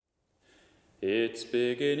It's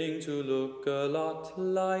beginning to look a lot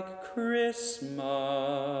like Christmas.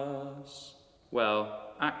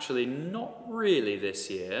 Well, actually not really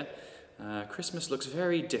this year. Christmas looks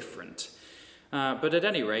very different. But at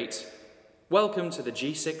any rate, welcome to the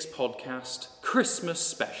G6 podcast Christmas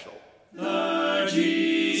special. The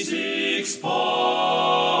G6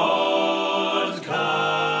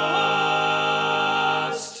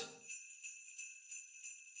 podcast.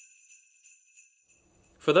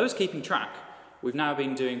 For those keeping track, we've now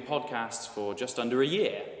been doing podcasts for just under a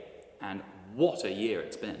year, and what a year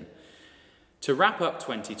it's been. To wrap up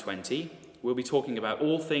 2020, we'll be talking about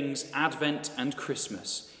all things Advent and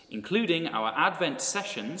Christmas, including our Advent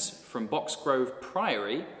sessions from Boxgrove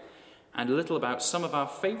Priory, and a little about some of our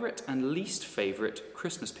favourite and least favourite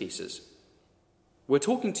Christmas pieces. We're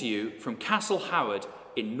talking to you from Castle Howard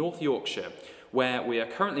in North Yorkshire, where we are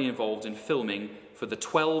currently involved in filming for the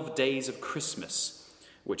 12 Days of Christmas,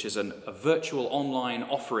 which is a virtual online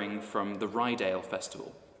offering from the Rydale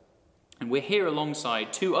Festival. And we're here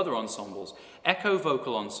alongside two other ensembles, Echo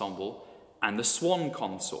Vocal Ensemble and the Swan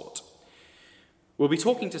Consort. We'll be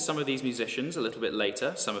talking to some of these musicians a little bit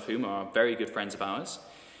later, some of whom are very good friends of ours.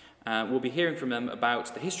 We'll be hearing from them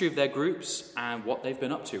about the history of their groups and what they've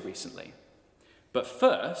been up to recently. But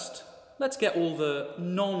first, let's get all the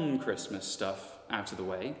non-Christmas stuff out of the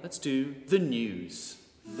way. Let's do the news.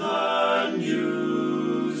 The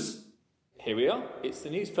news. Here we are. It's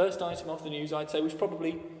the news. First item of the news, I'd say we should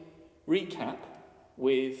probably recap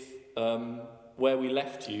with where we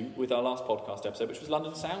left you with our last podcast episode, which was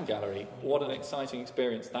London Sound Gallery. What an exciting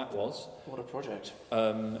experience that was. What a project.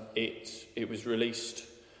 It was released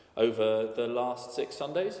over the last 6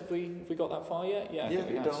 Sundays. Have we got that far yet? Yeah, I think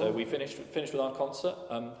we have. So we finished with our concert.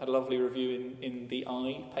 Had a lovely review in the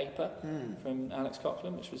Eye paper from Alex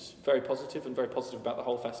Coughlin, which was very positive about the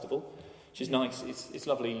whole festival, which is nice. It's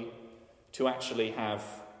lovely to actually have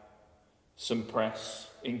some press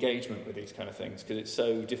engagement with these kind of things, because it's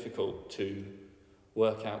so difficult to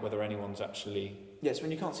work out whether anyone's actually... Yes, when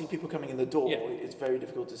you can't see people coming in the door, it's very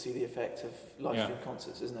difficult to see the effect of live stream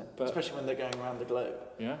concerts, isn't it? But especially when they're going around the globe.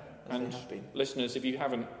 Yeah, and listeners, if you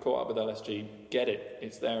haven't caught up with LSG, get it.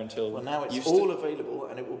 It's there until... Well, now it's all available,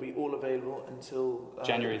 and it will be all available until...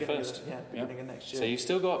 January 1st. Beginning of next year. So you've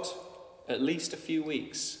still got at least a few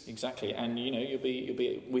weeks. Exactly, and you'll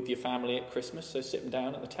be with your family at Christmas, so sit them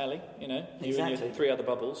down at the telly, you and your 3 other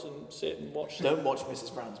bubbles, and sit and watch... Don't watch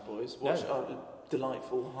Mrs. Brown's Boys. Watch our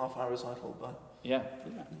delightful half-hour recital by... Yeah.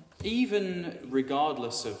 Even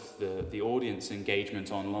regardless of the audience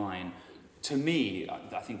engagement online, to me,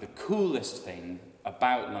 I think the coolest thing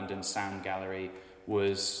about London Sound Gallery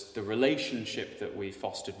was the relationship that we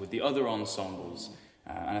fostered with the other ensembles.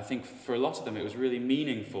 And I think for a lot of them it was really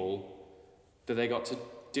meaningful that they got to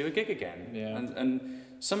do a gig again. Yeah. And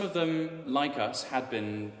some of them, like us, had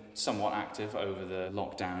been somewhat active over the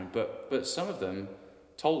lockdown, but some of them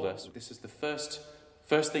told us this is the first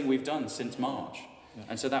thing we've done since March. Yeah.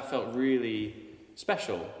 And so that felt really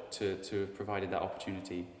special to have provided that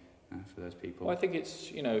opportunity for those people. Well, I think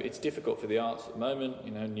it's difficult for the arts at the moment,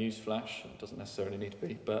 newsflash, it doesn't necessarily need to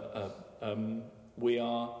be, but we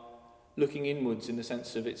are looking inwards in the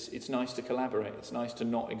sense of it's nice to collaborate, it's nice to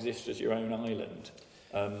not exist as your own island.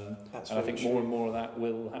 And I think more and more of that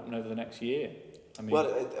will happen over the next year. And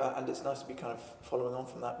it's nice to be kind of following on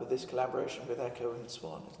from that with this collaboration with Echo and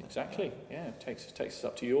Swan, isn't it? Exactly, yeah. It takes us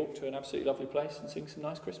up to York to an absolutely lovely place and sing some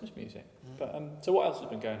nice Christmas music. But so what else has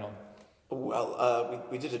been going on? Well,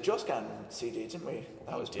 we did a Joscan CD, didn't we?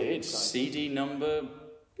 That was pretty exciting. CD number...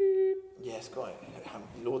 Yes, quite.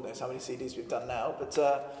 Lord knows how many CDs we've done now, but...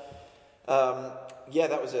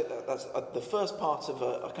 that was it. That's the first part of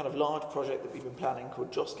a kind of large project that we've been planning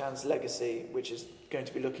called Joscan's Legacy, which is going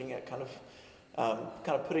to be looking at kind of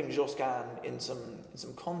putting Joscan in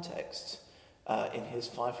some context in his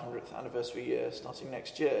 500th anniversary year, starting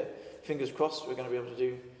next year. Fingers crossed, we're going to be able to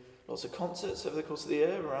do lots of concerts over the course of the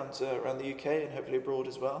year around the UK and hopefully abroad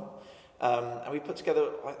as well. And we put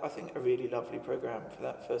together, I think, a really lovely programme for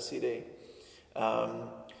that first CD,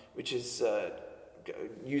 which is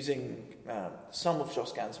using some of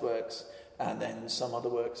Joscan's works and then some other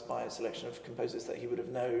works by a selection of composers that he would have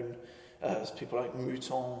known, people like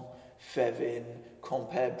Mouton, Fevin,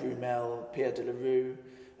 Compère Brumel, Pierre de la Rue,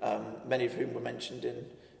 many of whom were mentioned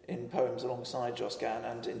in poems alongside Joscan,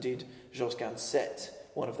 and indeed Joscan set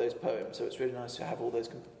one of those poems, so it's really nice to have all those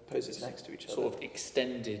composers next to each other. Sort of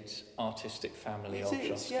extended artistic family of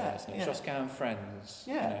Joscan, isn't it? Joscan Friends.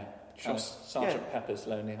 Yeah. Sergeant Pepper's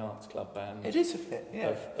Lonely Hearts Club Band. It is a bit,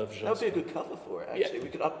 yeah. Of Joscan. That would be a good cover for it, actually. Yeah. We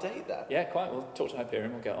could update that. Yeah, quite. We'll talk to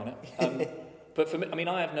Hyperion, we'll get on it. But for me,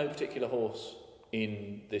 I have no particular horse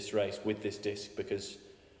in this race with this disc because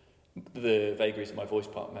the vagaries of my voice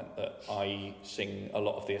part meant that I sing a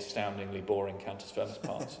lot of the astoundingly boring cantus firmus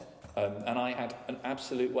parts. And I had an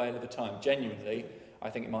absolute whale of a time. Genuinely, I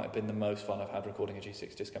think it might have been the most fun I've had recording a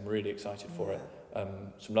G6 disc. I'm really excited for it.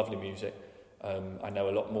 Some lovely music. I know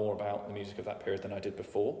a lot more about the music of that period than I did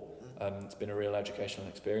before. It's been a real educational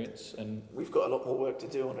experience. And we've got a lot more work to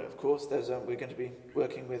do on it, of course. We're going to be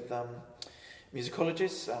working with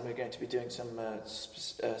musicologists, and we're going to be doing some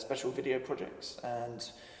special video projects and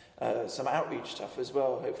some outreach stuff as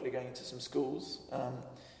well, hopefully going into some schools.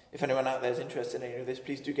 If anyone out there is interested in any of this,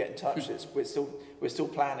 please do get in touch. We're still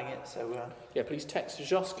planning it, so please text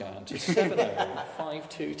Josquin to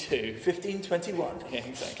 70522 1521. Yeah,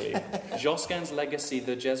 exactly. Josquin's Legacy,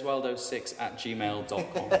 the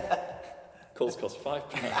Jeswaldo6@gmail.com. Calls cost £5.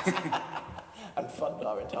 And fund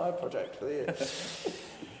our entire project for the year.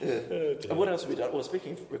 And what else have we done? Well,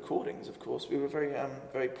 speaking of recordings, of course, we were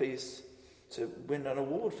very pleased to win an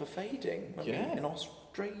award for fading in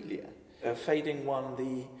Australia. Fading won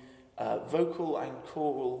the vocal and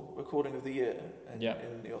choral recording of the year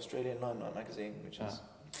in the Australian Limelight magazine, which is...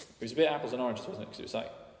 It was a bit apples and oranges, wasn't it? Because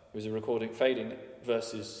it was a recording, Fading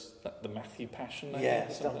versus the Matthew Passion.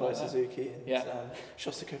 It's done by Suzuki and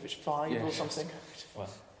Shostakovich 5 or something. Well,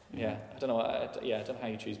 I don't know. I don't know how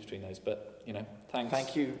you choose between those, but thanks.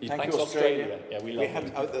 Thank you, thanks Australia. Yeah, we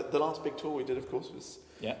love it. The last big tour we did, of course, was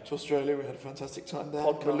to Australia. We had a fantastic time there.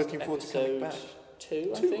 Podcast We're looking forward to coming back.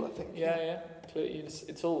 Two, I think. Yeah.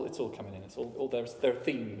 It's all coming in. It's all there are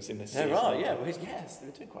themes in this season. There are, yes,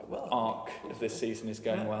 they're doing quite well. Arc of this season is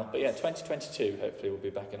going well, but 2022. Hopefully, we'll be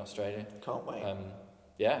back in Australia. Can't wait.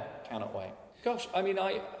 Cannot wait. Gosh, I mean,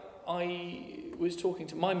 I was talking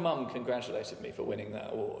to my mum. Congratulated me for winning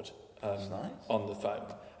that award on the phone,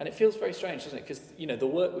 and it feels very strange, doesn't it? Because the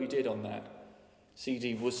work we did on that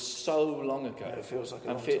CD was so long ago. It feels like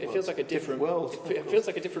it feels like a different world. It feels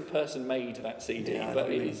like a different person made that CD.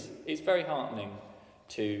 But it's very heartening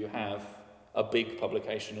to have a big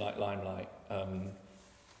publication like Limelight,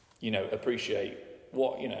 appreciate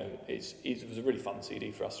what it was a really fun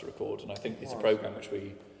CD for us to record, and I think it's a program which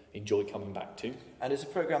we enjoy coming back to. And it's a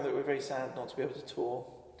program that we're very sad not to be able to tour.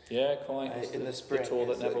 Yeah, quite. In the spring. The tour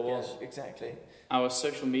that never was. Yeah, exactly. Our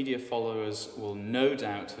social media followers will no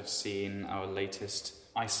doubt have seen our latest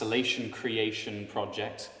isolation creation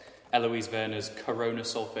project, Eloise Werner's Corona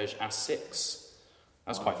Solfège A6. That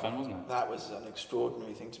was quite fun, wasn't it? That was an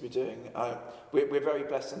extraordinary thing to be doing. We're very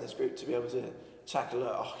blessed in this group to be able to tackle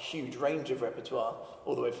a huge range of repertoire,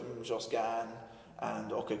 all the way from Josquin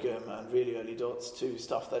and Ockeghem and really early dots to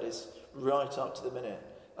stuff that is right up to the minute.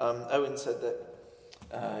 Owen said that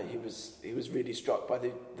he was really struck by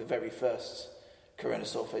the very first Corona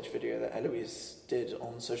Solfège video that Eloise did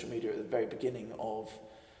on social media at the very beginning of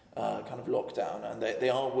kind of lockdown, and they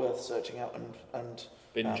are worth searching out and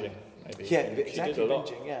binging. Maybe. Yeah, exactly. She did a lot.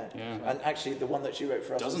 Binging, yeah. And actually, the one that she wrote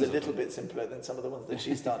for us was a little bit simpler than some of the ones that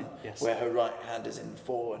she's done, where her right hand is in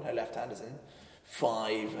 4 and her left hand is in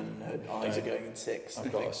 5, and her eyes are going in 6.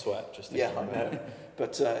 I've got a sweat just thinking. Yeah, I know.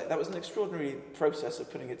 But that was an extraordinary process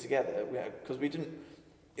of putting it together, because we didn't.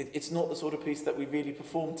 It's not the sort of piece that we really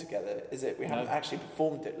performed together, is it? We haven't actually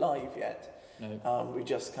performed it live yet. No. We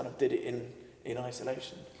just kind of did it in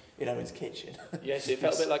isolation in Owen's kitchen. Yes, it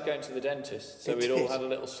felt a bit like going to the dentist. So we'd all had a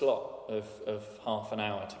little slot of half an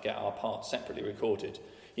hour to get our parts separately recorded,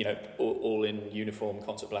 all in uniform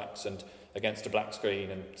concert blacks and against a black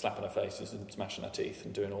screen and slapping our faces and smashing our teeth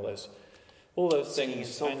and doing all those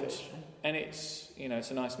things. And it's,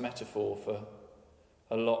 it's a nice metaphor for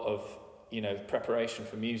a lot of, preparation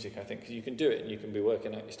for music, I think, because you can do it and you can be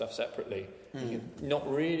working out your stuff separately. You can not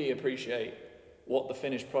really appreciate what the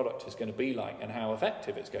finished product is going to be like and how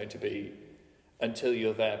effective it's going to be until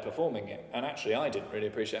you're there performing it. And actually, I didn't really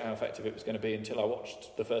appreciate how effective it was going to be until I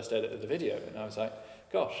watched the first edit of the video, and I was like,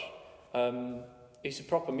 gosh, it's a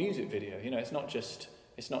proper music video. It's not just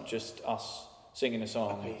us singing a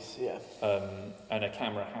song and a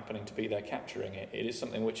camera happening to be there capturing it. It is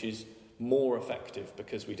something which is more effective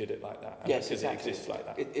because we did it like that. Yes, because exactly. It exists like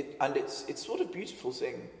that. It's sort of beautiful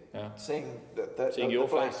seeing your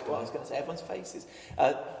black, face. Well, I was going to say everyone's faces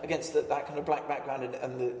against that kind of black background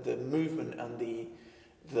and the movement and the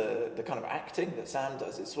kind of acting that Sam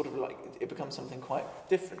does. It's sort of like it becomes something quite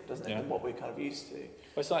different, doesn't it, than what we're kind of used to.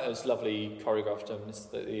 Well, it's like those lovely choreographed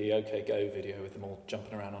the OK Go video with them all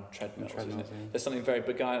jumping around on treadmills, isn't it? Yeah. There's something very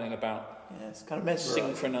beguiling about it's kind of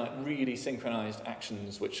mesmerising. Really synchronised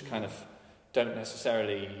actions which kind of aren't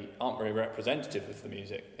very representative of the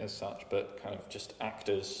music as such, but kind of just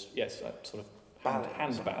actors, sort of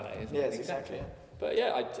hand ballet, isn't it? Yes, exactly. But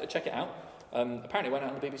I check it out. Apparently went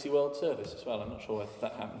out on the BBC World Service as well. I'm not sure whether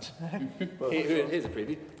that happened. Well, Here's a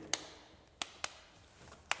preview.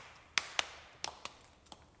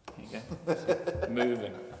 There you go.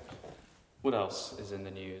 Moving. What else is in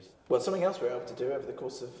the news? Well, something else we were able to do over the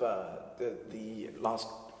course of the last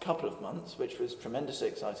couple of months, which was tremendously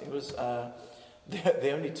exciting, was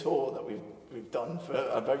the only tour that we've done for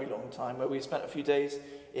a very long time, where we spent a few days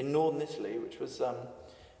in northern Italy, which was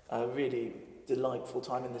a really delightful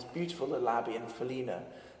time in this beautiful little abbey in Felina,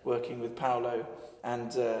 working with Paolo.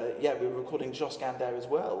 And we were recording Josquin there as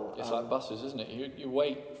well. It's like buses, isn't it? You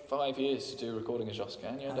wait 5 years to do a recording of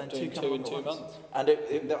Josquin, you end up doing 2 in 2 months. And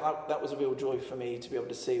that was a real joy for me to be able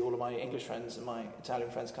to see all of my English friends and my Italian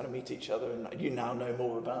friends kind of meet each other. And you now know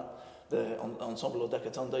more about the Ensemble or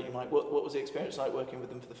Decatondo. You might. What was the experience like working with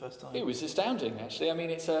them for the first time? It was astounding, actually. I mean,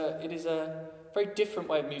 it is a very different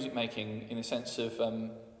way of music making in the sense of.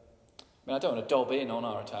 I don't want to dob in on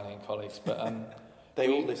our Italian colleagues, but they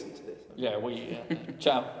all listen to this. Yeah,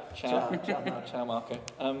 ciao, Marco.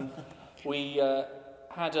 We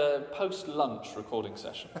had a post-lunch recording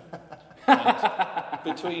session. And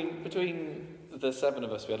between the 7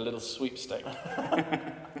 of us, we had a little sweepstake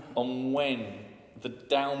on when the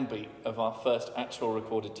downbeat of our first actual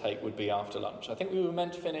recorded take would be after lunch. I think we were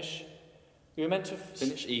meant to finish. We were meant to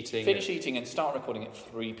finish eating and start recording at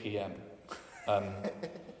 3 p.m.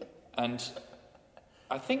 And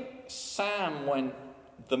I think Sam went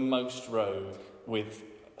the most rogue with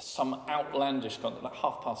some outlandish content, like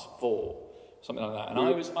 4:30, something like that. And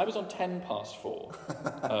I was on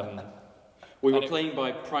 4:10. We were playing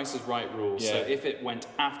by Price is Right rules, Yeah. so if it went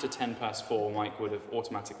after 4:10, Mike would have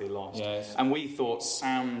automatically lost. Yes. And we thought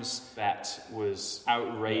Sam's bet was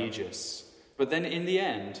outrageous. But then in the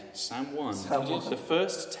end, Sam won. The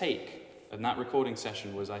first take of that recording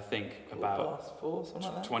session was, I think, about 4, something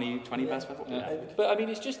like that. 20 past 4. Yeah. But I mean,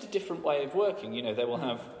 it's just a different way of working. You know, they will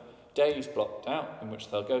have days blocked out in which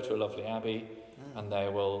they'll go to a lovely abbey and they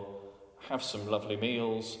will have some lovely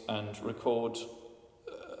meals and record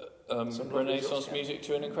Renaissance music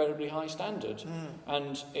to an incredibly high standard.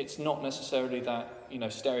 And it's not necessarily that,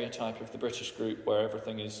 stereotype of the British group where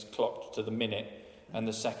everything is clocked to the minute and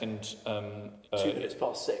the second 2 minutes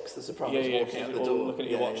past 6, the soprano's walking out the door, looking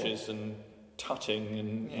at your watches and tutting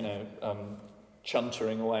and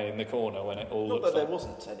chuntering away in the corner when it all not looks that there like...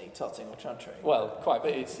 wasn't any tutting or chuntering. Well, quite,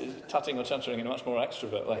 but it's tutting or chuntering in a much more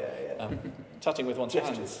extrovert way. Tutting with one's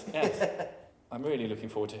hands. Yes. I'm really looking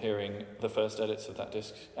forward to hearing the first edits of that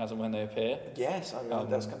disc as and when they appear. Yes, I mean,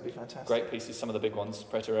 that's going to be fantastic. Great pieces, some of the big ones,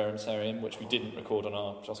 Praetorium Serium, which we didn't record on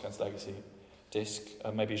our Josquin's Legacy disc,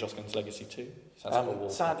 maybe Josquin's Legacy 2.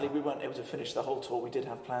 Sadly, we weren't able to finish the whole tour. We did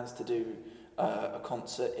have plans to do a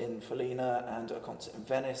concert in Felina and a concert in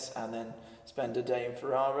Venice, and then spend a day in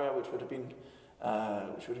Ferrara, which would have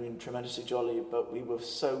been tremendously jolly. But we were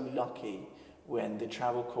so lucky when the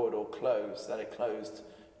travel corridor closed that it closed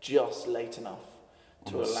just late enough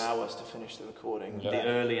to allow us to finish the recording. The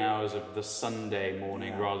early hours of the Sunday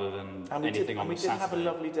morning rather than anything on the Saturday. We did have a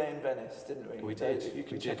lovely day in Venice, didn't we? We did. You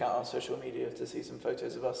can check out our social media to see some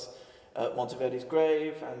photos of us at Monteverdi's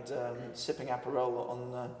grave and sipping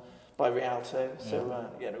Aperol by Rialto. So,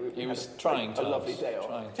 we was trying a lovely day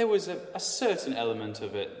off. There was a certain element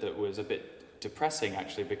of it that was a bit depressing,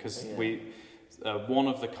 actually, because one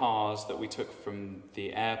of the cars that we took from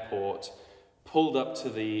the airport pulled up to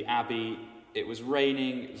the Abbey. It was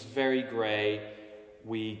raining, it was very grey.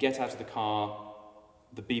 We get out of the car,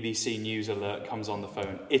 the BBC News alert comes on the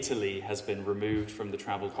phone. Italy has been removed from the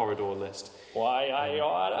travel corridor list. Why are you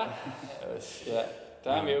order?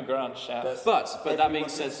 Damn you, Grant shouts. But that being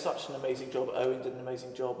said... did such an amazing job. Owen did an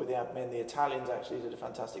amazing job with the admin. The Italians actually did a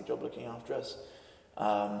fantastic job looking after us.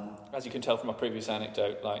 As you can tell from my previous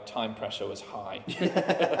anecdote, time pressure was high.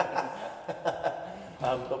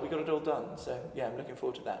 But we got it all done, so I'm looking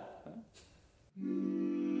forward to that.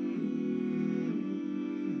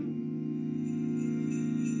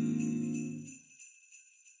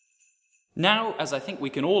 Now, as I think we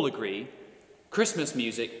can all agree, Christmas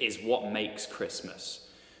music is what makes Christmas.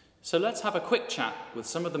 So let's have a quick chat with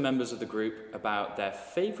some of the members of the group about their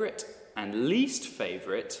favourite and least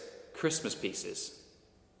favourite Christmas pieces.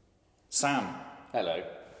 Sam. Hello.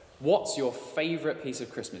 What's your favourite piece of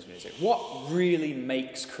Christmas music? What really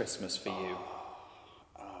makes Christmas for you?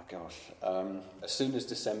 As soon as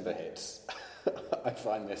December hits, I've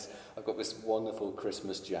got this wonderful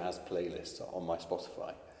Christmas jazz playlist on my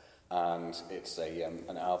Spotify. And it's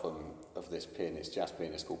an album of this jazz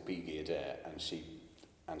pianist called Biggie Adair, and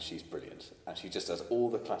she's brilliant. And she just does all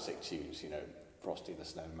the classic tunes, Frosty the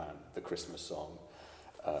Snowman, the Christmas song,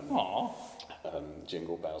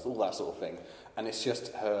 Jingle bells, all that sort of thing. And it's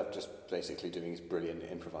just her just basically doing these brilliant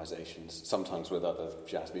improvisations, sometimes with other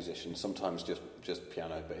jazz musicians, sometimes just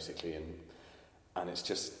piano, basically, and it's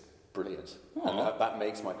just brilliant. Aww. And that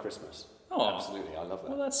makes my Christmas. Aww. Absolutely, I love that.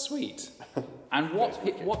 Well, that's sweet. And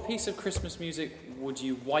what piece of Christmas music would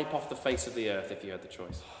you wipe off the face of the earth if you had the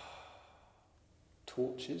choice?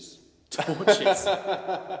 Torches. Torches.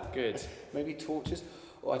 Good. Maybe torches.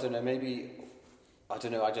 Or I don't know, maybe... I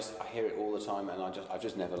don't know, I hear it all the time, and I've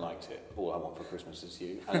just never liked it. All I want for Christmas is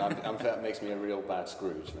you. And that makes me a real bad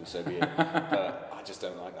Scrooge, and so be it. But I just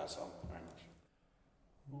don't like that song very much.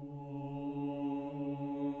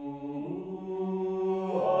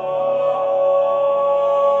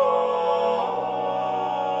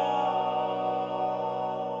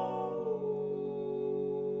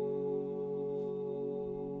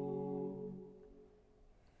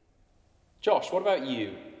 Josh, what about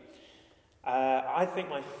you? I think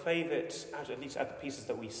my favourite, at least out of the pieces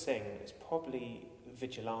that we sing, is probably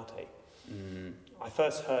Vigilante. I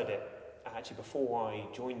first heard it actually before I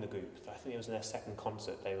joined the group. I think it was in their second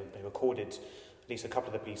concert. They recorded at least a couple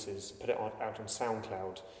of the pieces, put it out on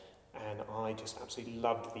SoundCloud, and I just absolutely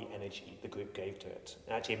loved the energy the group gave to it.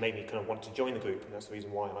 And actually, it made me kind of want to join the group, and that's the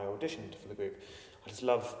reason why I auditioned for the group. I just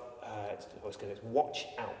love, it's Watch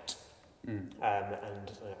Out.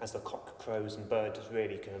 And as the cock crows and bird is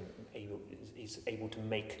really he's able to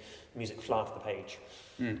make music fly off the page.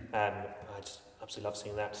 I just absolutely love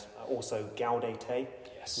seeing that. Also, Gaudete.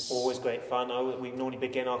 Yes. Always great fun. We normally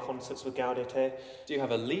begin our concerts with Gaudete. Do you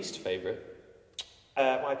have a least favourite?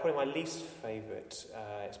 Probably my least favourite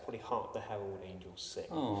is probably Hark the Herald Angels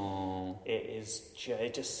Sing. Oh.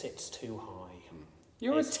 It just sits too high.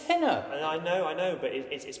 You're a tenor. And I know, but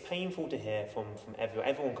it's painful to hear from everyone.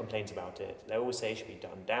 Everyone complains about it. They always say it should be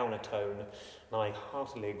done down a tone, and I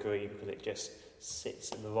heartily agree because it just sits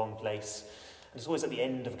in the wrong place. And it's always at the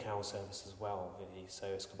end of a carol service as well, really. So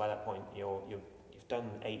it's by that point you've done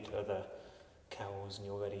 8 other carols and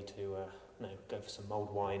you're ready to go for some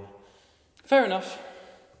mulled wine. Fair enough.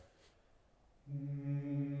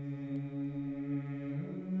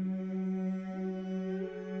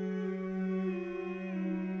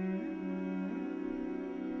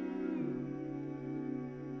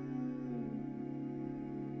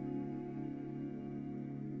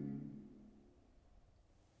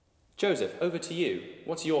 Joseph, over to you.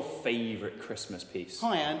 What's your favourite Christmas piece?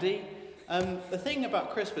 Hi, Andy. The thing about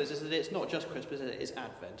Christmas is that it's not just Christmas, it's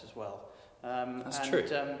Advent as well. That's true.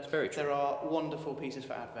 It's very true. There are wonderful pieces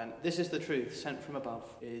for Advent. This Is the Truth, Sent From Above,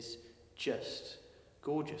 is just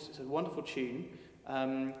gorgeous. It's a wonderful tune.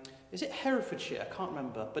 Is it Herefordshire? I can't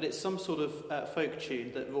remember. But it's some sort of folk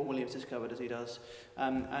tune that Vaughan Williams discovered, as he does,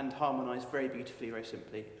 and harmonised very beautifully, very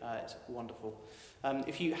simply. It's wonderful.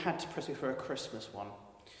 If you had to press me for a Christmas one,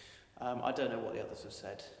 I don't know what the others have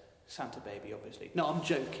said. Santa Baby, obviously. No, I'm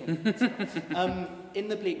joking. In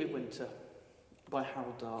the Bleak Midwinter by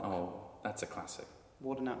Harold Dark. Oh, that's a classic.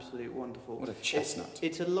 What an absolute wonderful... What a chestnut.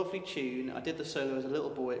 It's a lovely tune. I did the solo as a little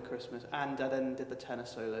boy at Christmas, and I then did the tenor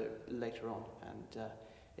solo later on. And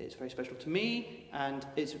it's very special to me, and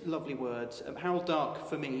it's lovely words. Harold Dark,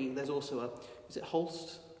 for me, there's also is it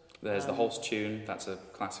Holst? There's the Holst tune. That's a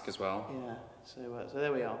classic as well. Yeah, so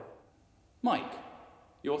there we are. Mike,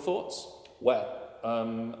 your thoughts? Well,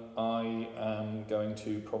 I am going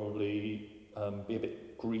to probably be a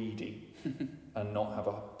bit greedy and not have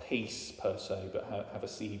a piece per se, but have a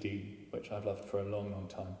CD, which I've loved for a long, long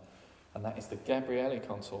time. And that is the Gabriele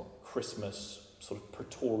Consort Christmas, sort of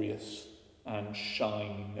Pretorius and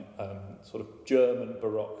Shine, sort of German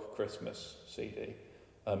Baroque Christmas CD.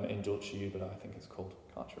 In Dolce Jubilo, I think it's called.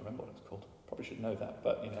 Can't actually remember what it's called. Probably should know that,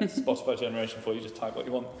 but it's Spotify generation for you. Just type what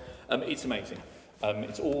you want. It's amazing.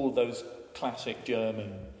 It's all those classic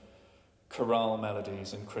German chorale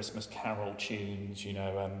melodies and Christmas carol tunes,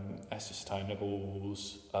 Es ist eine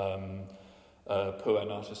Rose, Poor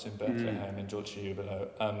Natus in Bethlehem, in Dolce Jubilo,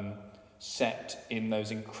 set in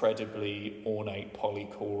those incredibly ornate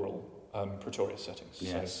polychoral Pretorius settings.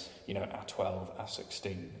 Yes. So, A12,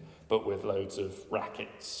 A16, but with loads of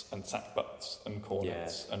rackets and sackbuts and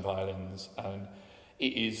cornets and violins, and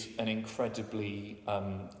it is an incredibly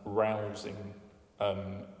rousing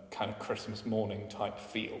kind of Christmas morning type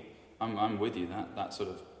feel. I'm with you. That sort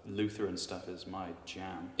of Lutheran stuff is my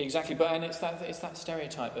jam. Exactly, but it's that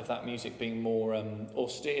stereotype of that music being more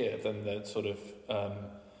austere than the sort of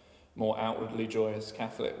more outwardly joyous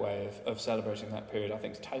Catholic way of celebrating that period. I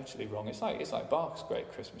think it's totally wrong. It's like Bach's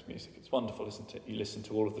great Christmas music. It's wonderful, isn't it? You listen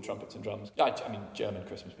to all of the trumpets and drums. I mean, German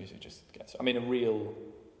Christmas music just gets... I mean, a real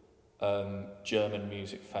German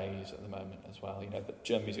music phase at the moment as well. The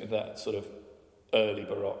German music, that sort of early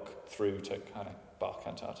Baroque through to kind of Bach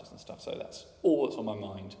cantatas and stuff. So that's all that's on my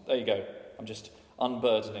mind. There you go. I'm just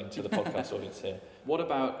unburdening to the podcast audience here. What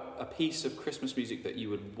about a piece of Christmas music that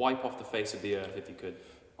you would wipe off the face of the earth if you could?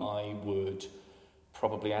 I would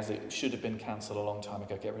probably, as it should have been cancelled a long time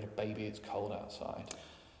ago, get rid of Baby It's Cold Outside.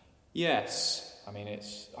 Yes. I mean,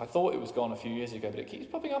 I thought it was gone a few years ago, but it keeps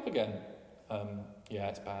popping up again. Yeah,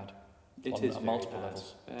 it's bad. It on is very multiple bad.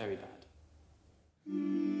 levels. Very bad.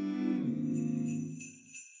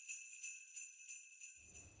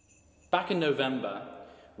 Back in November,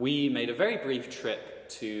 we made a very brief trip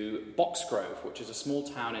to Boxgrove, which is a small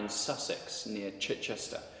town in Sussex near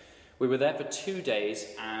Chichester. We were there for 2 days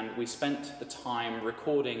and we spent the time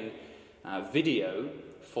recording video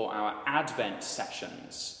for our Advent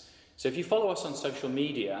sessions. So if you follow us on social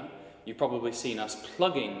media, you've probably seen us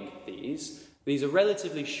plugging these. These are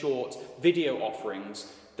relatively short video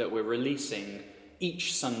offerings that we're releasing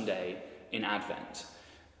each Sunday in Advent.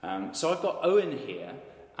 So I've got Owen here,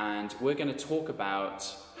 and we're going to talk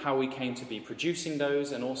about how we came to be producing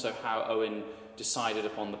those and also how Owen decided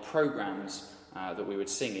upon the programmes that we would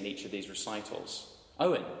sing in each of these recitals.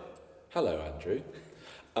 Owen. Hello, Andrew.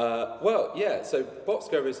 So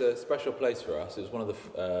Boxgrove is a special place for us. It was one of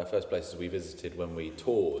the first places we visited when we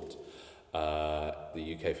toured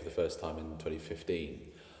the UK for the first time in 2015.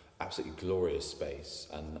 Absolutely glorious space.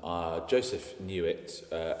 And Joseph knew it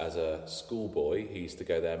as a schoolboy. He used to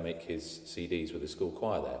go there and make his CDs with the school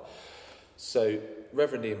choir there. So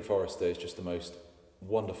Reverend Ian Forrester is just the most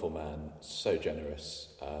wonderful man, so generous,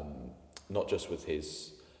 not just with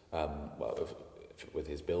his with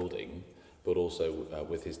his building, but also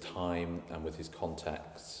with his time and with his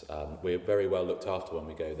contacts. We're very well looked after when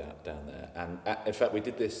we go down there. And in fact, we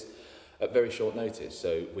did this at very short notice.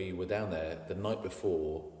 So we were down there the night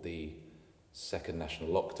before the second national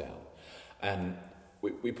lockdown. And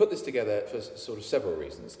we put this together for sort of several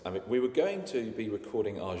reasons. I mean, we were going to be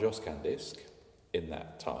recording our Josquin disc in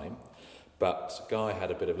that time, but Guy had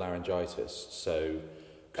a bit of laryngitis, so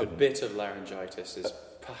couldn't... A bit of laryngitis is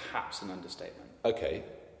perhaps an understatement. Okay,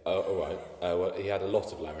 all right. Well, he had a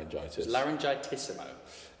lot of laryngitis. It's laryngitissimo.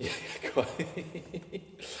 Yeah, quite.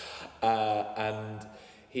 And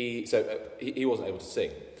he wasn't able to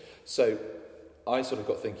sing. So I sort of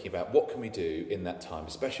got thinking about what can we do in that time,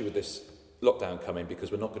 especially with this lockdown coming,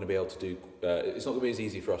 because we're not going to be able to do... it's not going to be as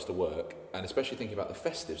easy for us to work, and especially thinking about the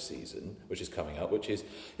festive season, which is coming up, which is,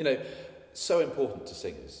 so important to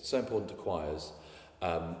singers, so important to choirs.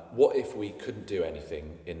 What if we couldn't do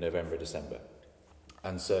anything in November, December?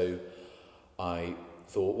 And so I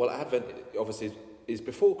thought, well, Advent obviously is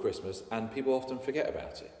before Christmas, and people often forget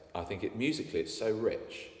about it. I think musically it's so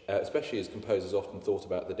rich, especially as composers often thought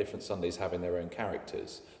about the different Sundays having their own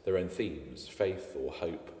characters, their own themes, faith or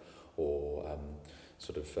hope, or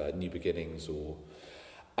new beginnings,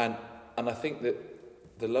 and I think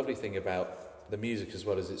that the lovely thing about the music as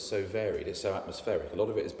well is it's so varied, it's so atmospheric. A lot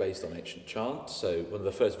of it is based on ancient chants. So one of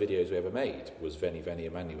the first videos we ever made was Veni Veni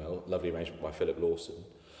Emmanuel, lovely arrangement by Philip Lawson.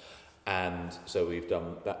 And so we've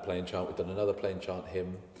done that plain chant, we've done another plain chant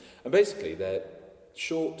hymn. And basically they're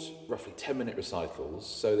short, roughly 10-minute recitals,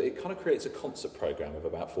 so that it kind of creates a concert programme of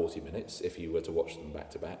about 40 minutes if you were to watch them back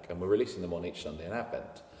to back. And we're releasing them on each Sunday in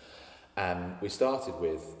Advent. And we started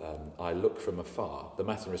with I Look From Afar, the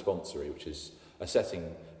Matin Responsory, which is a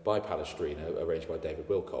setting by Palestrina, arranged by David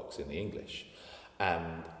Wilcox in the English.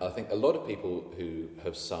 And I think a lot of people who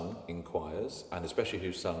have sung in choirs, and especially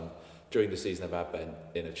who've sung during the season of Advent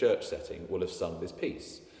in a church setting, will have sung this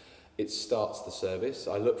piece. It starts the service,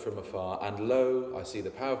 I look from afar, and lo, I see the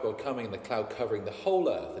power of God coming and the cloud covering the whole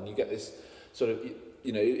earth. And you get this sort of,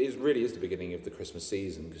 it really is the beginning of the Christmas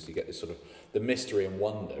season, because you get this sort of, the mystery and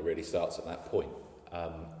wonder really starts at that point.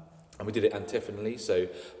 And we did it antiphonally, so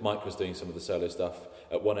Mike was doing some of the solo stuff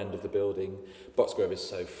at one end of the building. Boxgrove is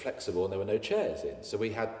so flexible and there were no chairs in, so we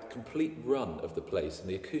had complete run of the place, and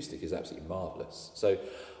the acoustic is absolutely marvellous. So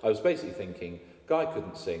I was basically thinking, Guy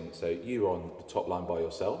couldn't sing, so you were on the top line by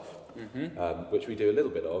yourself, which we do a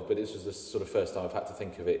little bit of, but this was the sort of first time I've had to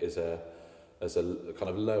think of it as a kind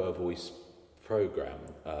of lower voice programme,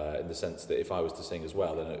 in the sense that if I was to sing as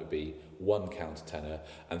well, then it would be one countertenor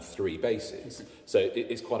and three basses. So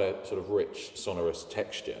it's quite a sort of rich, sonorous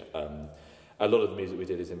texture. A lot of the music we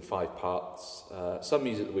did is in 5 parts. Some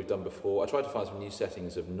music that we've done before. I tried to find some new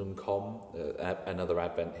settings of Nunc Om, another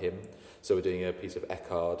Advent hymn. So we're doing a piece of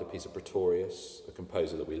Eckhard, a piece of Pretorius, a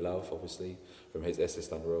composer that we love, obviously, from his Estes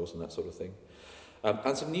Royals and that sort of thing.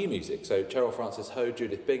 And some new music. So Cheryl Francis Ho,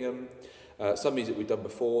 Judith Bingham. Some music we've done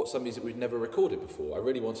before, some music we've never recorded before. I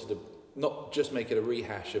really wanted to not just make it a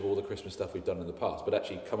rehash of all the Christmas stuff we've done in the past, but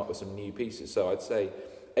actually come up with some new pieces. So I'd say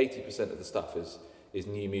 80% of the stuff is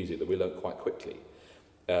new music that we learnt quite quickly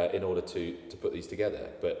in order to put these together.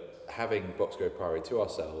 But having Boxgrove Priory to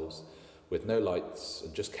ourselves with no lights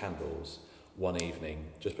and just candles one evening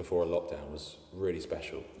just before a lockdown was really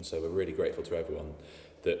special. And so we're really grateful to everyone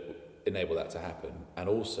that enabled that to happen, and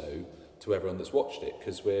also to everyone that's watched it,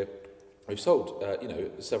 because we've sold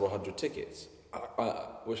several hundred tickets,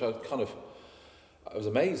 which I was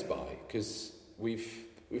amazed by, because we've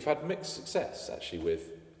had mixed success actually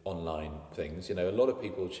with online things. A lot of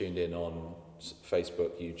people tuned in on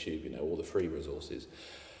Facebook, YouTube, all the free resources.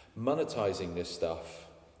 Monetizing this stuff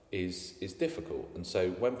is difficult, and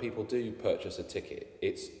so when people do purchase a ticket,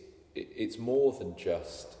 it's more than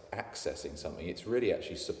just accessing something. It's really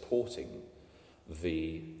actually supporting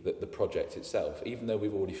the project itself. Even though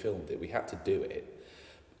we've already filmed it, we had to do it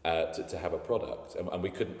to have a product, and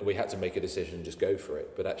we had to make a decision and just go for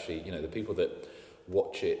it. But actually, the people that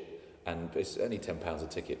watch it, and it's only £10 a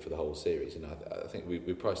ticket for the whole series, I think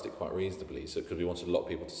we priced it quite reasonably, so because we wanted a lot of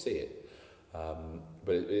people to see it.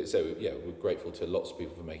 We're grateful to lots of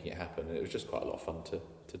people for making it happen, and it was just quite a lot of fun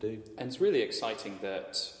to do. And it's really exciting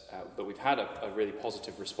that we've had a really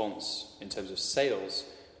positive response in terms of sales,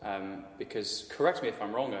 because, correct me if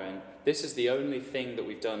I'm wrong, Owen, this is the only thing that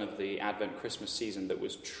we've done of the Advent Christmas season that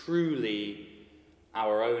was truly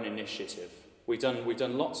our own initiative. We've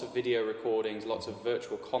done lots of video recordings, lots of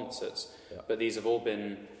virtual concerts, but these have all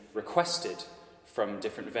been requested from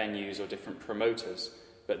different venues or different promoters.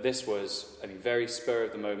 But this was, very spur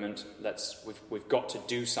of the moment. We've got to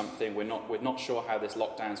do something. We're not sure how this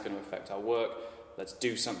lockdown is going to affect our work. Let's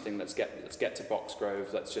do something. Let's get to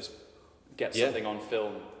Boxgrove. Let's just get something on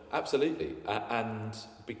film. Absolutely. And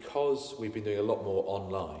because we've been doing a lot more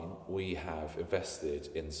online, we have invested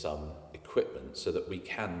in some equipment so that we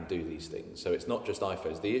can do these things. So it's not just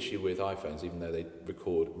iPhones. The issue with iPhones, even though they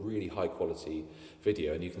record really high quality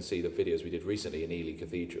video, and you can see the videos we did recently in Ely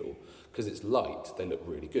Cathedral, because it's light, they look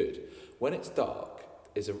really good. When it's dark,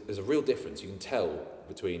 there's a real difference. You can tell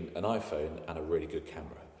between an iPhone and a really good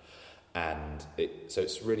camera. And so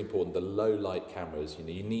it's really important. The low light cameras,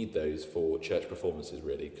 you need those for church performances,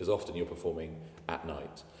 really, because often you're performing at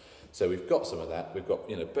night. So we've got some of that. We've got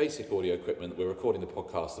basic audio equipment. We're recording the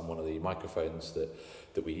podcast on one of the microphones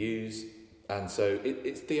that we use, and so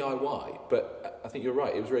it's DIY. But I think you're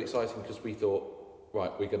right. It was really exciting because we thought,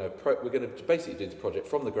 right, we're going to basically do the project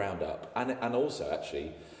from the ground up, and also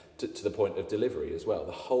actually to the point of delivery as well.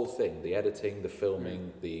 The whole thing, the editing, the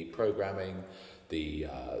filming, the programming, the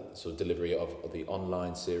sort of delivery of the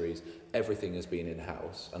online series, everything has been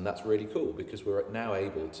in-house, and that's really cool because we're now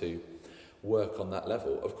able to work on that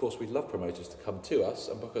level. Of course, we'd love promoters to come to us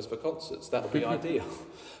and book us for concerts. That would be ideal.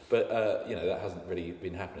 But, that hasn't really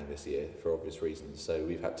been happening this year for obvious reasons, so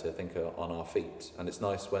we've had to think on our feet, and it's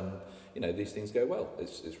nice when, these things go well.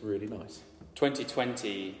 It's really nice.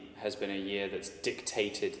 2020 has been a year that's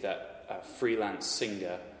dictated that a freelance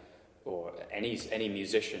singer or any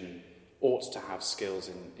musician ought to have skills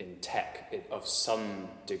in tech of some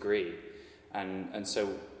degree, and so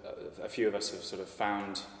a few of us have sort of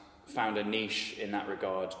found a niche in that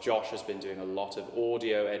regard. Josh has been doing a lot of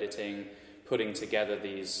audio editing, putting together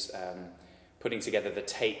the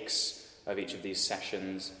takes of each of these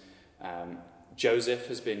sessions. Joseph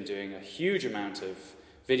has been doing a huge amount of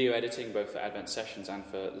video editing, both for Advent Sessions and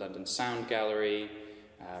for London Sound Gallery,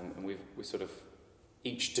 and we sort of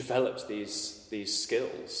each developed these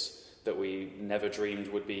skills that we never dreamed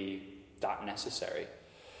would be that necessary.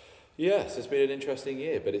 Yes, it's been an interesting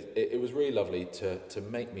year, but it was really lovely to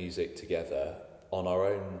make music together on our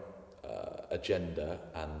own agenda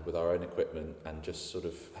and with our own equipment, and just sort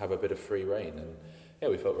of have a bit of free reign. And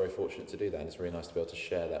we felt very fortunate to do that, and it's really nice to be able to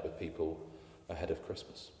share that with people ahead of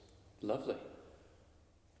Christmas. Lovely.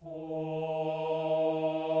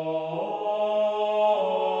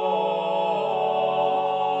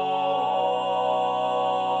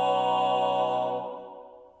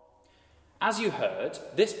 As you heard,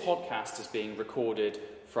 this podcast is being recorded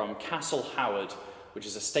from Castle Howard, which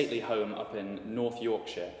is a stately home up in North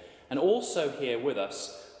Yorkshire. And also here with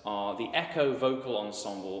us are the Echo Vocal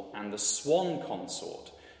Ensemble and the Swan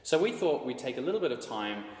Consort. So we thought we'd take a little bit of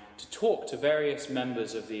time to talk to various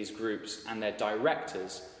members of these groups and their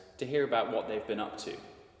directors to hear about what they've been up to.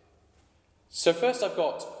 So first I've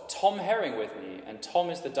got Tom Herring with me, and Tom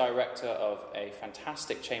is the director of a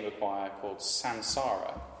fantastic chamber choir called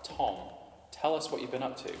Sansara. Tom, tell us what you've been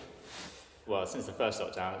up to. Well, since the first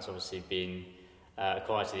lockdown, it's obviously been a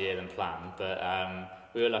quieter year than planned, but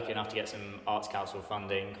we were lucky enough to get some Arts Council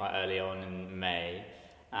funding quite early on in May,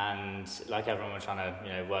 and like everyone, we're trying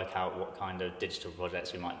to work out what kind of digital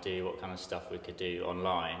projects we might do, what kind of stuff we could do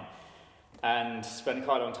online. and spent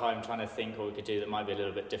quite a long time trying to think what we could do that might be a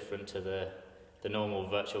little bit different to the normal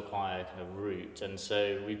virtual choir kind of route. And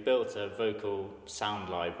so we built a vocal sound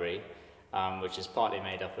library, which is partly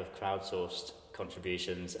made up of crowdsourced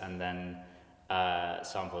contributions and then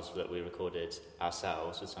samples that we recorded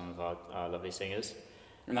ourselves with some of our lovely singers.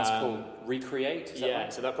 And that's called Recreate, is that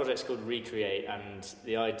right? So that project's called Recreate, and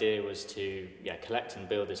the idea was to collect and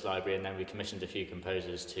build this library, and then we commissioned a few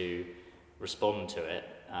composers to respond to it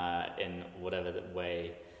in whatever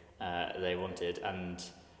way they wanted. And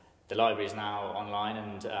the library is now online,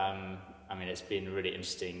 and it's been a really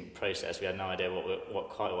interesting process. We had no idea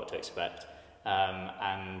what to expect.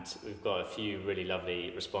 And we've got a few really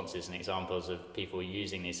lovely responses and examples of people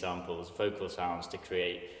using these samples, vocal sounds, to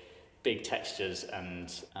create big textures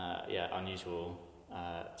and unusual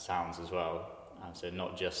sounds as well. So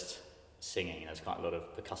not just singing, there's quite a lot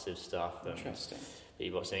of percussive stuff. Interesting.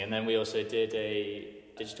 Beatboxing. And then we also did a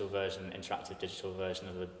interactive digital version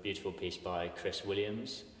of a beautiful piece by Chris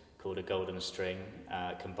Williams called A Golden String,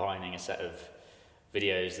 combining a set of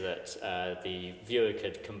videos that the viewer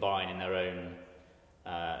could combine in their own,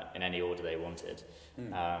 in any order they wanted,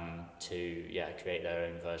 to create their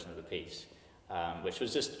own version of the piece. Which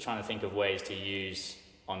was just trying to think of ways to use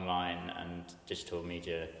online and digital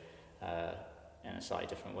media in a slightly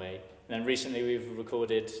different way. And then recently we've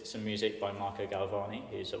recorded some music by Marco Galvani,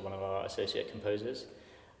 who's one of our associate composers,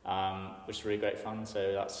 which is really great fun.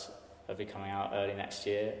 So that'll be coming out early next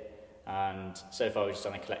year. And so far we've just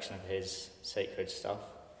done a collection of his sacred stuff.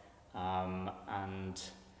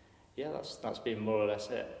 That's been more or less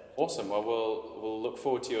it. Awesome. Well, we'll look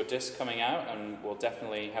forward to your disc coming out, and we'll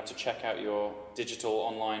definitely have to check out your digital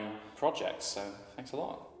online projects. So thanks a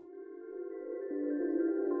lot.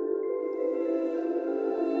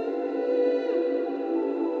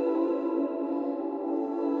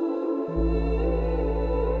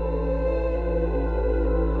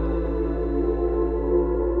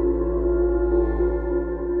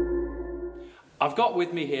 I've got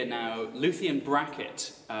with me here now Luthien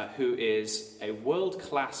Brackett, who is a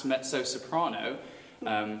world-class mezzo-soprano.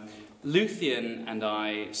 Luthien and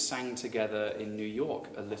I sang together in New York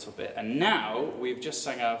a little bit, and now we've just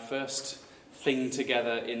sang our first thing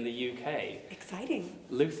together in the UK. Exciting.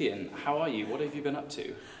 Luthien, how are you? What have you been up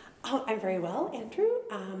to? Oh, I'm very well, Andrew.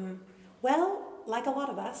 Well, like a lot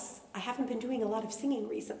of us, I haven't been doing a lot of singing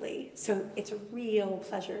recently, so it's a real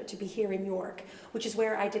pleasure to be here in York, which is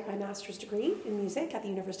where I did my master's degree in music at the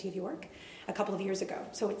University of York a couple of years ago.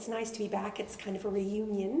 So it's nice to be back. It's kind of a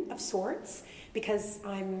reunion of sorts, because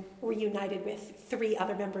I'm reunited with 3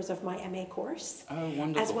 other members of my MA course. Oh,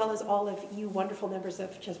 wonderful. As well as all of you wonderful members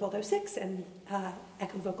of Gesualdo 6 and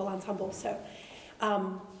Echo Vocal Ensemble. So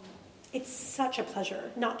it's such a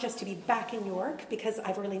pleasure, not just to be back in York, because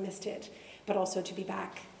I've really missed it, but also to be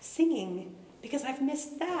back singing, because I've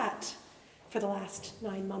missed that for the last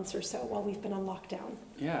 9 months or so while we've been on lockdown.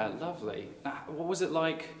 Yeah, lovely. What was it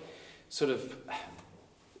like, sort of,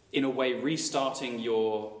 in a way, restarting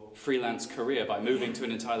your freelance career by moving to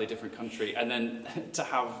an entirely different country, and then to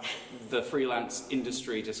have the freelance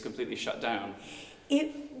industry just completely shut down?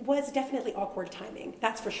 It was definitely awkward timing,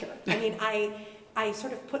 that's for sure. I mean, I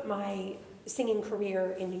sort of put my singing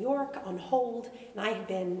career in New York on hold, and I had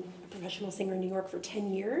been a professional singer in New York for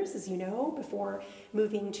 10 years, as you know, before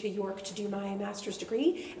moving to York to do my master's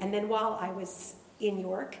degree. And then while I was in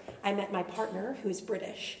York, I met my partner, who's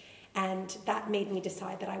British, and that made me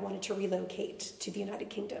decide that I wanted to relocate to the United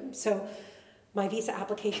Kingdom. So my visa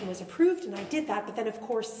application was approved, and I did that, but then, of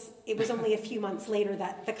course, it was only a few months later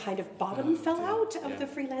that the kind of bottom fell out of the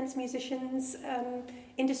freelance musicians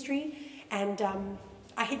industry, and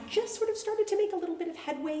I had just sort of started to make a little bit of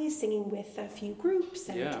headway, singing with a few groups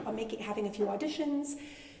and having a few auditions.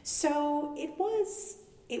 So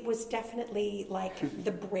it was definitely like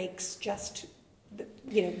the brakes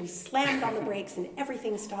we slammed on the brakes and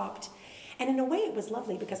everything stopped. And in a way it was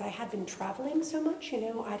lovely, because I had been traveling so much,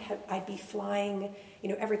 I'd be flying,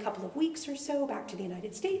 every couple of weeks or so back to the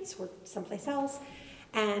United States or someplace else.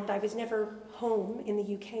 And I was never home in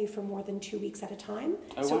the UK for more than 2 weeks at a time.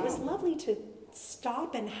 Oh, so wow. It was lovely to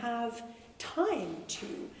stop and have time to,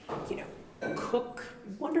 cook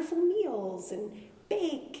wonderful meals and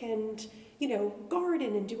bake and,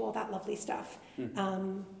 garden and do all that lovely stuff.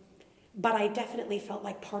 But I definitely felt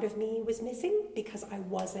like part of me was missing, because I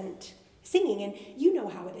wasn't singing. And you know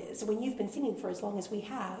how it is when you've been singing for as long as we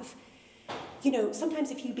have.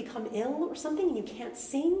 Sometimes if you become ill or something and you can't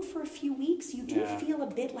sing for a few weeks, you do feel a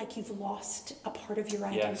bit like you've lost a part of your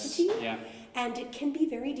identity. Yes. Yeah. And it can be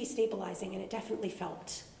very destabilizing, and it definitely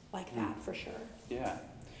felt like that for sure. Yeah.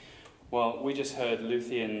 Well, we just heard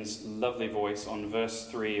Luthien's lovely voice on verse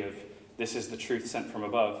 3 of This is the truth sent from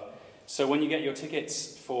above. So when you get your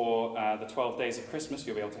tickets for the 12 Days of Christmas,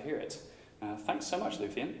 you'll be able to hear it. Thanks so much,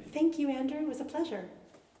 Luthien. Thank you, Andrew. It was a pleasure.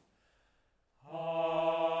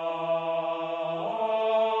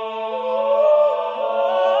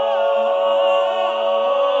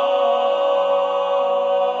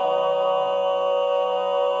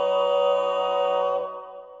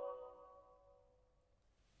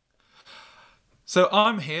 So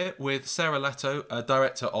I'm here with Sarah Leto,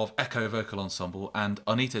 director of Echo Vocal Ensemble, and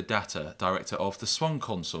Anita Datta, director of the Swan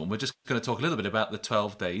Consort. We're just going to talk a little bit about the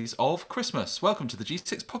 12 Days of Christmas. Welcome to the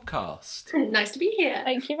G6 podcast. Nice to be here.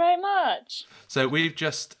 Thank you very much. So we've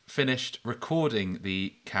just finished recording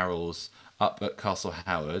the carols up at Castle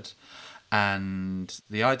Howard, and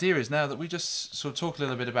the idea is now that we just sort of talk a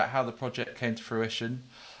little bit about how the project came to fruition,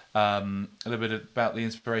 a little bit about the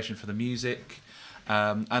inspiration for the music,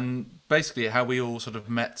 and basically how we all sort of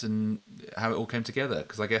met and how it all came together.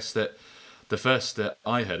 Because I guess that the first that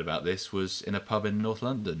I heard about this was in a pub in North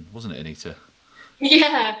London, wasn't it, Anita?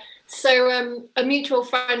 Yeah. So a mutual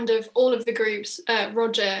friend of all of the groups,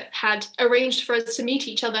 Roger, had arranged for us to meet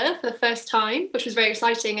each other for the first time, which was very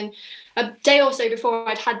exciting. And a day or so before,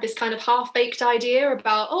 I'd had this kind of half-baked idea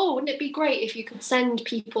about, oh, wouldn't it be great if you could send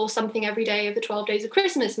people something every day of the 12 Days of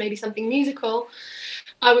Christmas, maybe something musical.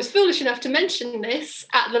 I was foolish enough to mention this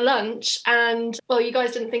at the lunch, and, well, you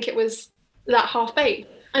guys didn't think it was that half-baked.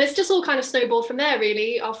 And it's just all kind of snowballed from there,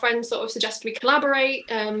 really. Our friends sort of suggested we collaborate,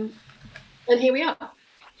 and here we are.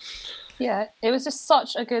 Yeah, it was just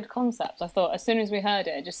such a good concept. I thought as soon as we heard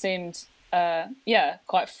it, it just seemed,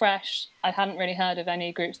 quite fresh. I hadn't really heard of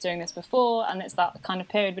any groups doing this before, and it's that kind of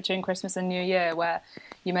period between Christmas and New Year where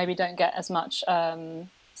you maybe don't get as much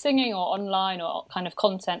singing or online or kind of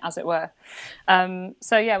content, as it were.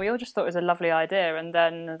 We all just thought it was a lovely idea, and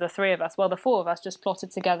then the four of us just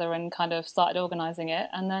plotted together and kind of started organising it,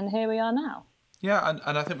 and then here we are now. Yeah,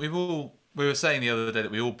 and I think we were saying the other day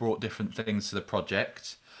that we all brought different things to the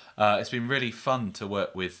project. It's been really fun to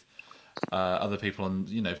work with other people on,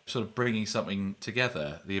 sort of bringing something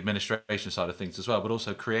together, the administration side of things as well, but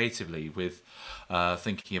also creatively with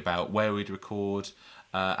thinking about where we'd record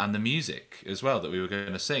and the music as well that we were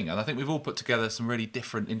going to sing. And I think we've all put together some really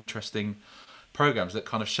different, interesting programmes that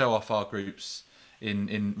kind of show off our groups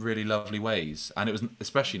in really lovely ways. And it was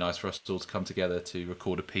especially nice for us all to come together to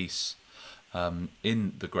record a piece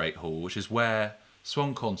in the Great Hall, which is where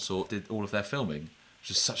Swan Consort did all of their filming,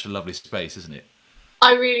 which is such a lovely space, isn't it?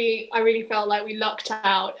 I really felt like we lucked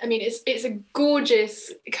out. I mean, it's a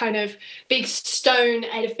gorgeous kind of big stone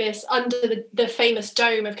edifice under the famous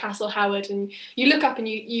dome of Castle Howard, and you look up and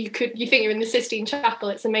you think you're in the Sistine Chapel.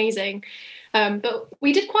 It's amazing. But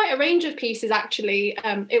we did quite a range of pieces, actually.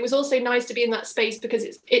 It was also nice to be in that space because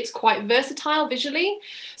it's quite versatile visually.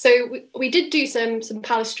 So we did do some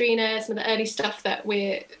Palestrina, some of the early stuff that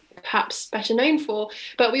we're perhaps better known for,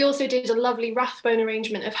 but we also did a lovely Rathbone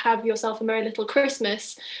arrangement of Have Yourself a Merry Little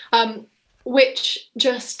Christmas, which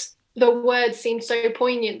just the words seemed so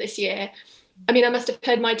poignant this year. I mean, I must have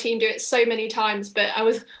heard my team do it so many times, but I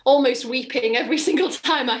was almost weeping every single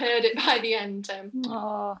time I heard it by the end.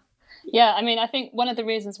 Yeah, I mean, I think one of the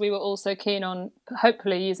reasons we were also keen on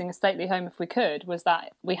hopefully using a stately home if we could was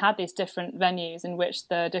that we had these different venues in which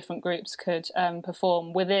the different groups could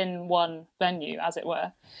perform within one venue, as it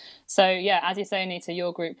were. So, yeah, as you say, Anita,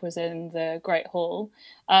 your group was in the Great Hall.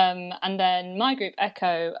 And then my group,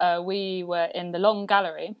 Echo, we were in the Long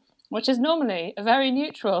Gallery, which is normally a very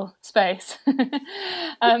neutral space.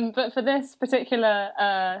 But for this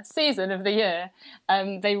particular season of the year,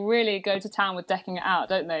 they really go to town with decking it out,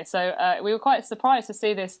 don't they? So we were quite surprised to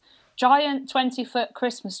see this giant 20-foot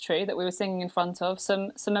Christmas tree that we were singing in front of,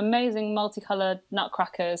 some amazing multicoloured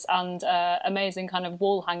nutcrackers and amazing kind of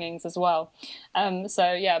wall hangings as well.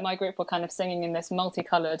 My group were kind of singing in this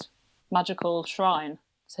multicoloured magical shrine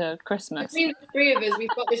to Christmas. Between the three of us, we've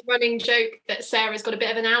got this running joke that Sarah's got a bit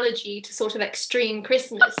of an allergy to sort of extreme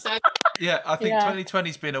Christmas. So yeah, I think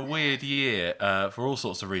 2020's been a weird year for all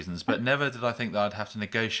sorts of reasons, but never did I think that I'd have to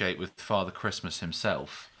negotiate with Father Christmas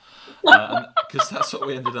himself. Because that's what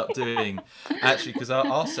we ended up doing, actually, because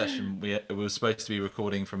our session, we were supposed to be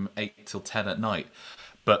recording from 8 till 10 at night,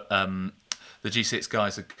 but the G6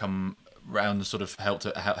 guys had come round and sort of helped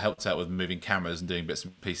out with moving cameras and doing bits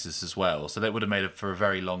and pieces as well, so that would have made it for a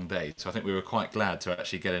very long day. So I think we were quite glad to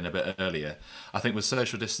actually get in a bit earlier. I think with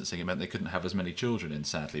social distancing it meant they couldn't have as many children in,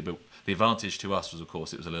 sadly, but the advantage to us was, of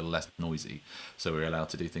course, it was a little less noisy, so we were allowed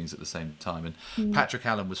to do things at the same time. And Patrick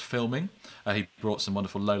Allen was filming. He brought some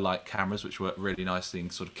wonderful low light cameras which worked really nicely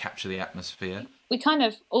and sort of capture the atmosphere. we kind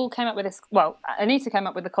of all came up with this. Well, Anita came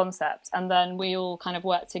up with the concept, and then we all kind of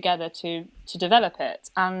worked together to develop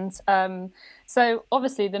it. And so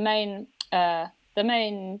obviously the main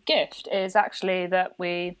gift is actually that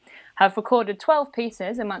we have recorded 12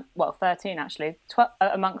 pieces, 13 actually,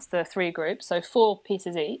 amongst the 3 groups, so 4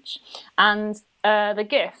 pieces each. And the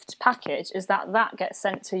gift package is that gets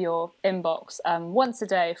sent to your inbox once a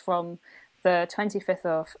day from the 25th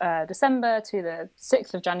of December to the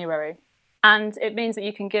 6th of January. And it means that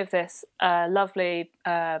you can give this lovely,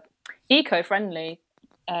 eco-friendly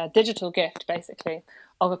digital gift, basically,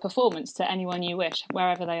 of a performance to anyone you wish,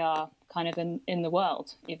 wherever they are, kind of in the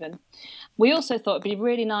world, even. We also thought it'd be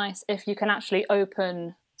really nice if you can actually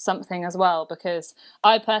open something as well, because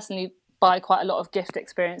I personally buy quite a lot of gift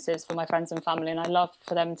experiences for my friends and family, and I love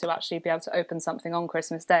for them to actually be able to open something on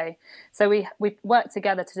Christmas Day. So we worked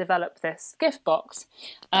together to develop this gift box,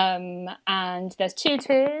 and there's 2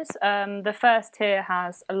 tiers. The first tier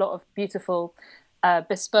has a lot of beautiful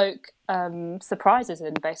bespoke surprises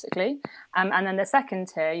in, basically, and then the second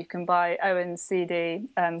tier you can buy Owen's CD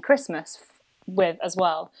Christmas with as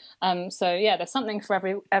well. So yeah, there's something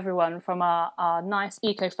for everyone, from our nice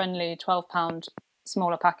eco-friendly £12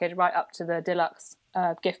 smaller package right up to the deluxe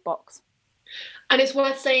gift box. And it's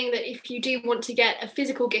worth saying that if you do want to get a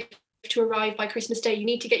physical gift to arrive by Christmas Day, you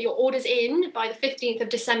need to get your orders in by the 15th of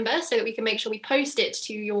December so that we can make sure we post it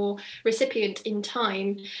to your recipient in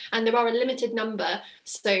time. And there are a limited number,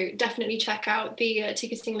 so definitely check out the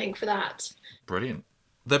ticketing link for that. Brilliant.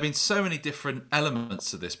 There have been so many different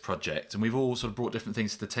elements to this project, and we've all sort of brought different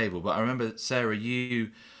things to the table. But I remember, Sarah,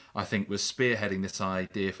 you, I think, was spearheading this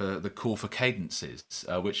idea for the call for cadences,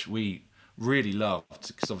 which we really loved,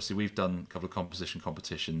 because obviously we've done a couple of composition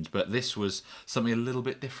competitions, but this was something a little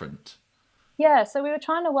bit different. Yeah, so we were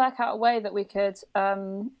trying to work out a way that we could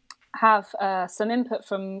have some input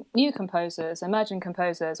from new composers, emerging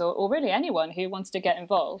composers, or really anyone who wants to get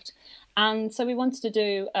involved. And so we wanted to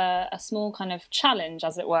do a small kind of challenge,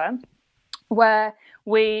 as it were, where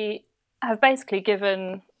we have basically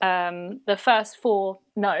given the first 4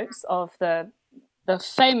 notes of the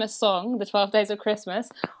famous song, The 12 Days of Christmas,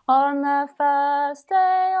 on the first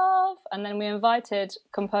day of, and then we invited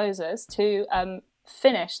composers to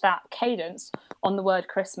finish that cadence on the word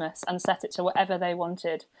Christmas and set it to whatever they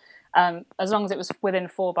wanted, as long as it was within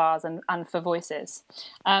 4 bars and for voices.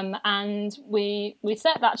 And we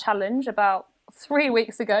set that challenge about 3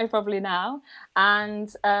 weeks ago, probably now,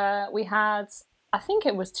 and we had, I think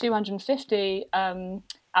it was 250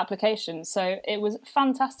 applications. So it was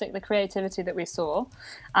fantastic, the creativity that we saw.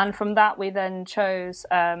 And from that, we then chose,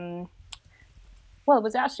 it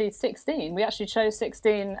was actually 16. We actually chose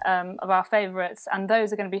 16 of our favourites, and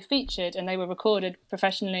those are going to be featured, and they were recorded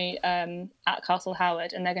professionally at Castle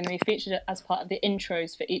Howard, and they're going to be featured as part of the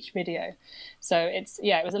intros for each video. So it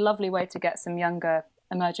was a lovely way to get some younger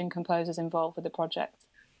emerging composers involved with the project.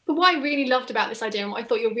 But what I really loved about this idea, and what I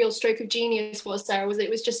thought your real stroke of genius was, Sarah, was that it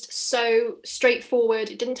was just so straightforward.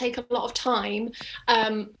 It didn't take a lot of time.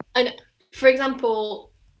 And for example,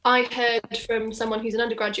 I heard from someone who's an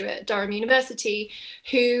undergraduate at Durham University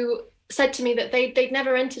who said to me that they'd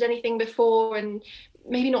never entered anything before and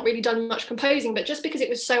maybe not really done much composing, but just because it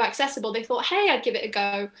was so accessible, they thought, hey, I'd give it a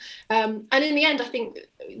go. And in the end, I think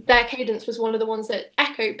their cadence was one of the ones that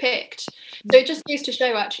Echo picked. So it just goes to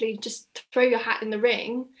show, actually, just throw your hat in the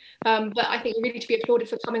ring. But I think really to be applauded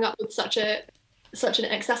for coming up with such an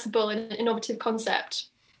accessible and innovative concept.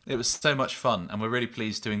 It was so much fun, and we're really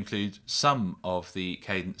pleased to include some of the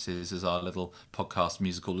cadences as our little podcast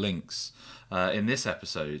musical links in this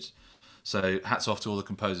episode. So hats off to all the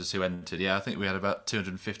composers who entered. Yeah, I think we had about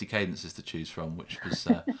 250 cadences to choose from, which was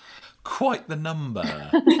quite the number.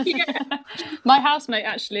 Yeah. My housemate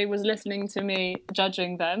actually was listening to me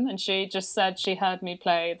judging them, and she just said she heard me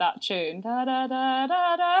play that tune, da da da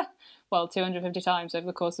da da, 250 times over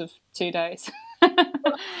the course of 2 days.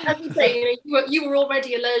 As you say, you were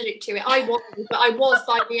already allergic to it. I wasn't, but I was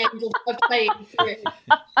by the end of playing through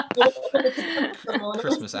it.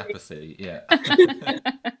 Christmas apathy, yeah.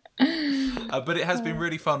 But it has been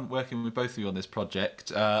really fun working with both of you on this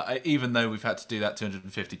project. Even though we've had to do that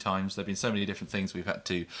 250 times, there have been so many different things we've had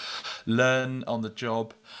to learn on the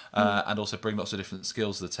job, and also bring lots of different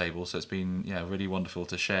skills to the table. So it's been really wonderful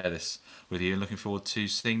to share this with you, and looking forward to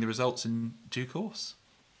seeing the results in due course.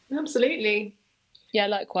 Absolutely. Yeah,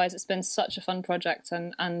 likewise. It's been such a fun project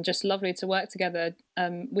and just lovely to work together.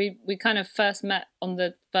 We kind of first met on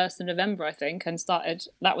the 1st of November, I think, and started.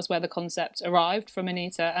 That was where the concept arrived from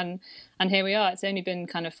Anita, and here we are. It's only been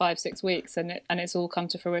kind of 5-6 weeks, and it's all come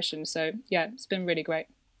to fruition. So yeah, it's been really great.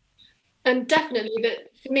 And definitely,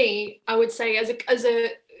 that for me, I would say as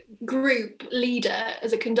a group leader,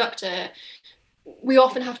 as a conductor, we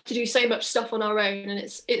often have to do so much stuff on our own, and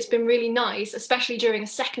it's been really nice, especially during a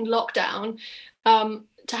second lockdown,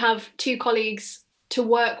 to have two colleagues to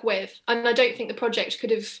work with. And I don't think the project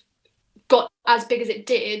could have got as big as it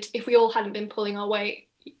did if we all hadn't been pulling our weight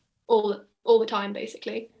all the time,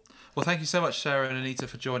 basically. Well, thank you so much, Sarah and Anita,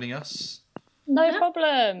 for joining us. No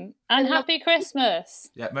problem. And happy Christmas.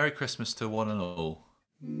 Yeah, Merry Christmas to one and all.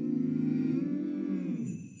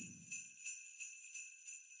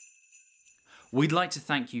 We'd like to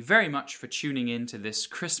thank you very much for tuning in to this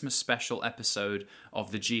Christmas special episode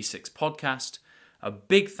of the G6 podcast. A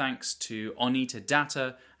big thanks to Anita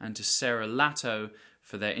Datta and to Sarah Latto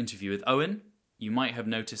for their interview with Owen. You might have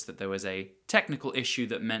noticed that there was a technical issue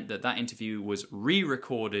that meant that interview was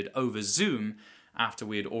re-recorded over Zoom after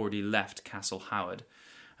we had already left Castle Howard.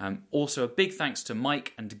 Also, a big thanks to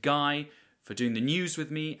Mike and Guy for doing the news with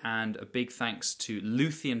me, and a big thanks to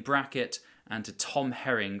Luthien Brackett and to Tom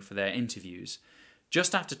Herring for their interviews.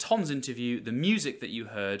 Just after Tom's interview, the music that you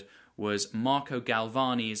heard was Marco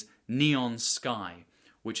Galvani's Neon Sky,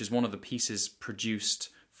 which is one of the pieces produced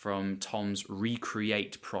from Tom's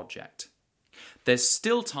Recreate project. There's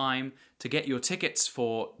still time to get your tickets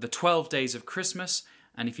for the 12 Days of Christmas,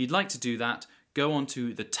 and if you'd like to do that, go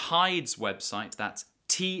onto the Tides website, that's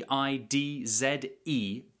tidze.com,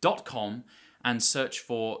 and search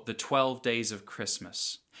for the 12 Days of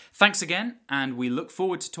Christmas. Thanks again, and we look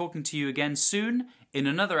forward to talking to you again soon in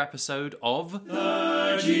another episode of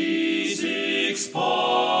The Geese.